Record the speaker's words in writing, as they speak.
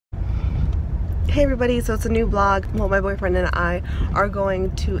Hey everybody, so it's a new vlog. Well, my boyfriend and I are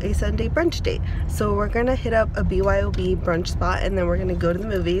going to a Sunday brunch date. So we're gonna hit up a BYOB brunch spot and then we're gonna go to the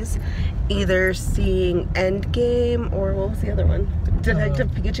movies. Either seeing Endgame or what was the other one? Detective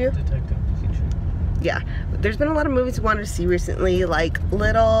Pikachu? Detective Pikachu. Yeah, there's been a lot of movies we wanted to see recently, like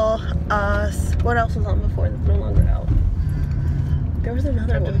Little Us. What else was on before that's no longer out? There was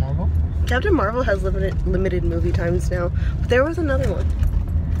another one. Captain Marvel? Captain Marvel has limited movie times now, but there was another one.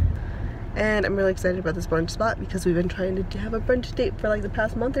 And I'm really excited about this brunch spot because we've been trying to have a brunch date for like the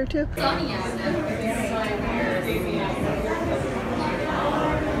past month or two. Kyle's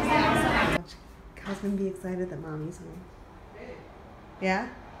gonna be excited that mommy's home. Yeah?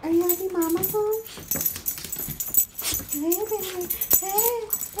 Are you happy mama's home? Hey, baby. Hey,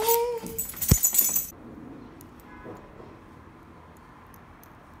 hey.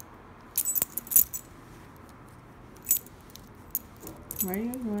 Why are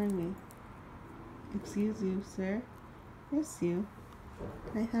you ignoring me? Excuse you, sir. Yes, you.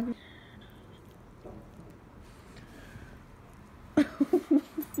 Can I have you?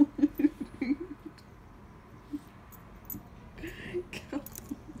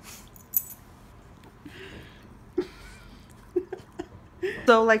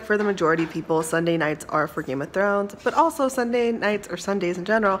 So, like, for the majority of people, Sunday nights are for Game of Thrones, but also Sunday nights, or Sundays in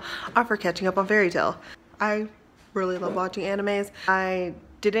general, are for catching up on Fairy Tail. I really love watching animes. I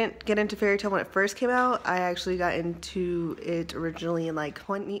didn't get into Fairy Tail when it first came out. I actually got into it originally in like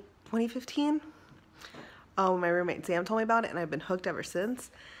 2015. When my roommate Sam told me about it, and I've been hooked ever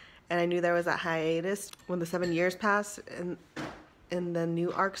since. And I knew there was that hiatus when the 7 years passed and the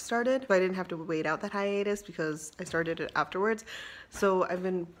new arc started. But I didn't have to wait out that hiatus because I started it afterwards. So I've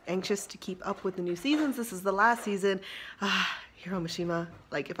been anxious to keep up with the new seasons. This is the last season. Hiro Mishima,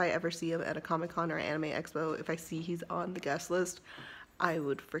 like if I ever see him at a Comic-Con or Anime Expo, if I see he's on the guest list, I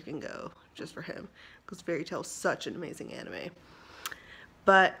would freaking go just for him because Fairy Tail is such an amazing anime.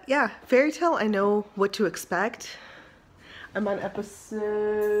 But yeah, Fairy Tail, I know what to expect. I'm on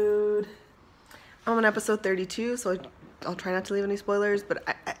episode 32, so I'll try not to leave any spoilers, but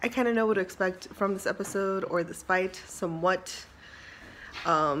I kind of know what to expect from this episode or this fight somewhat.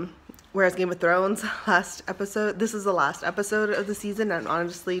 Whereas Game of Thrones, this is the last episode of the season. I'm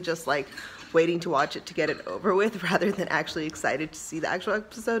honestly just like waiting to watch it to get it over with rather than actually excited to see the actual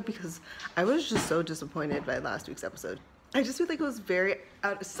episode because I was just so disappointed by last week's episode. I just feel like it was very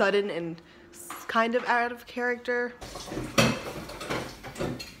sudden and kind of out of character.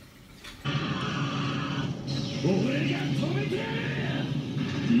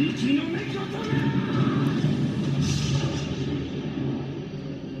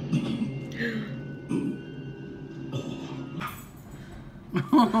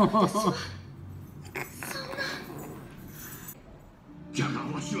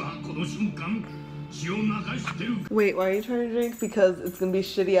 Wait, why are you trying to drink? Because it's gonna be a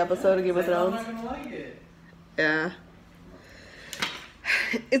shitty episode of Game of Thrones? I'm not gonna like it. Yeah.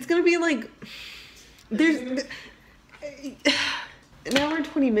 It's gonna be like... There's... An hour and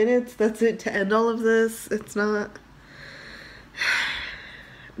 20 minutes, that's it to end all of this. It's not...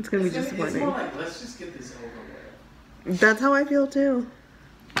 It's gonna be disappointing. It's more like, let's just get this over with. That's how I feel too.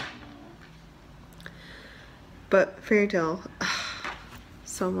 But Fairy Tail,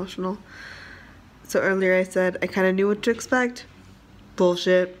 so emotional. So earlier I said I kind of knew what to expect.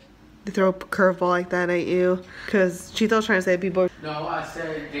 Bullshit. They throw a curveball like that at you. Because Cheeto's trying to say people... No, I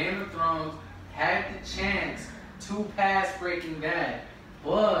said Game of Thrones had the chance to pass Breaking Bad.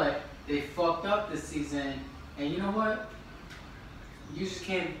 But they fucked up this season. And you know what? You just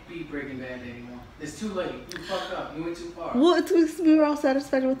can't beat Breaking Bad anymore. It's too late. You fucked up. You went too far. Well, it's because we were all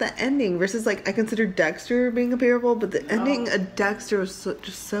satisfied with the ending. Versus, like, I consider Dexter being comparable, but the ending of Dexter was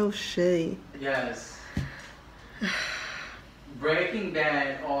just so shitty. Yes. Breaking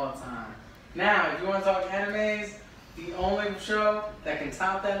Bad all the time. Now, if you want to talk animes, the only show that can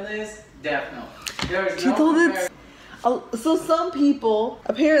top that list, Death Note. There is no comparison. So some people,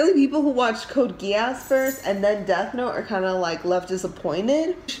 apparently people who watched Code Geass first and then Death Note are kind of like left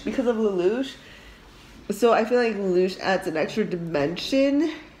disappointed because of Lelouch. So I feel like Lelouch adds an extra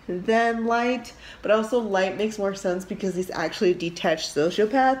dimension than Light, but also Light makes more sense because he's actually a detached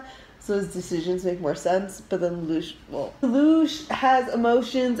sociopath. So his decisions make more sense, but then Lelouch has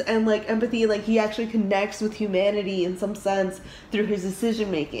emotions and like empathy, like he actually connects with humanity in some sense through his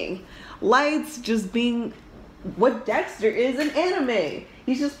decision making. Light's just being what Dexter is in anime.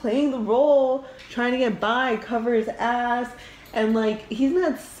 He's just playing the role, trying to get by, cover his ass, And like, he's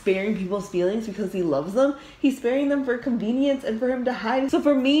not sparing people's feelings because he loves them. He's sparing them for convenience and for him to hide. So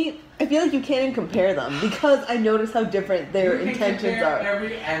for me, I feel like you can't even compare them because I notice how different their intentions are.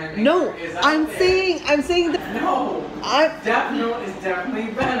 Every anime No, is out I'm there. saying that. No, Death Note is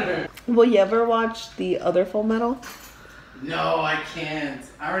definitely better. Will you ever watch the other Full Metal? No, I can't.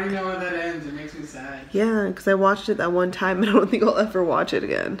 I already know how that ends. It makes me sad. Yeah, because I watched it that one time and I don't think I'll ever watch it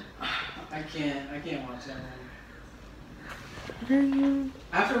again. I can't watch that one.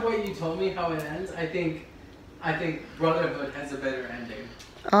 After what you told me how it ends, I think Brotherhood has a better ending.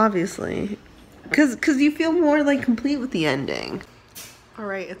 Obviously. Because you feel more like complete with the ending.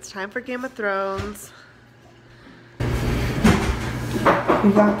 Alright, it's time for Game of Thrones.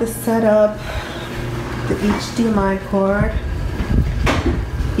 We got this set up. The HDMI cord.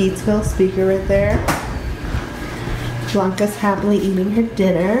 Beatsville speaker right there. Blanca's happily eating her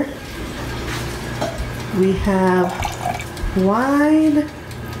dinner. We have wine.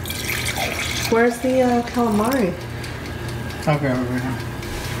 Where's the calamari? Okay, over here.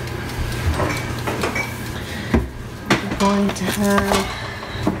 We're going to have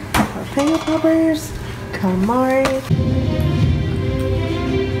jalapeno poppers, calamari.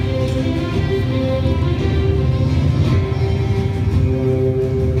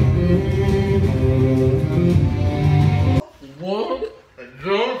 What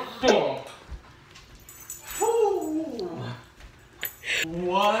the fuck?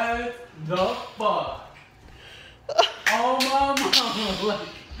 What the fuck? Oh my mama, like,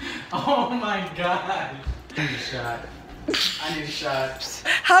 oh my god. I need a shot. I need a shot.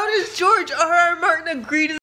 How does George R.R. Martin agree to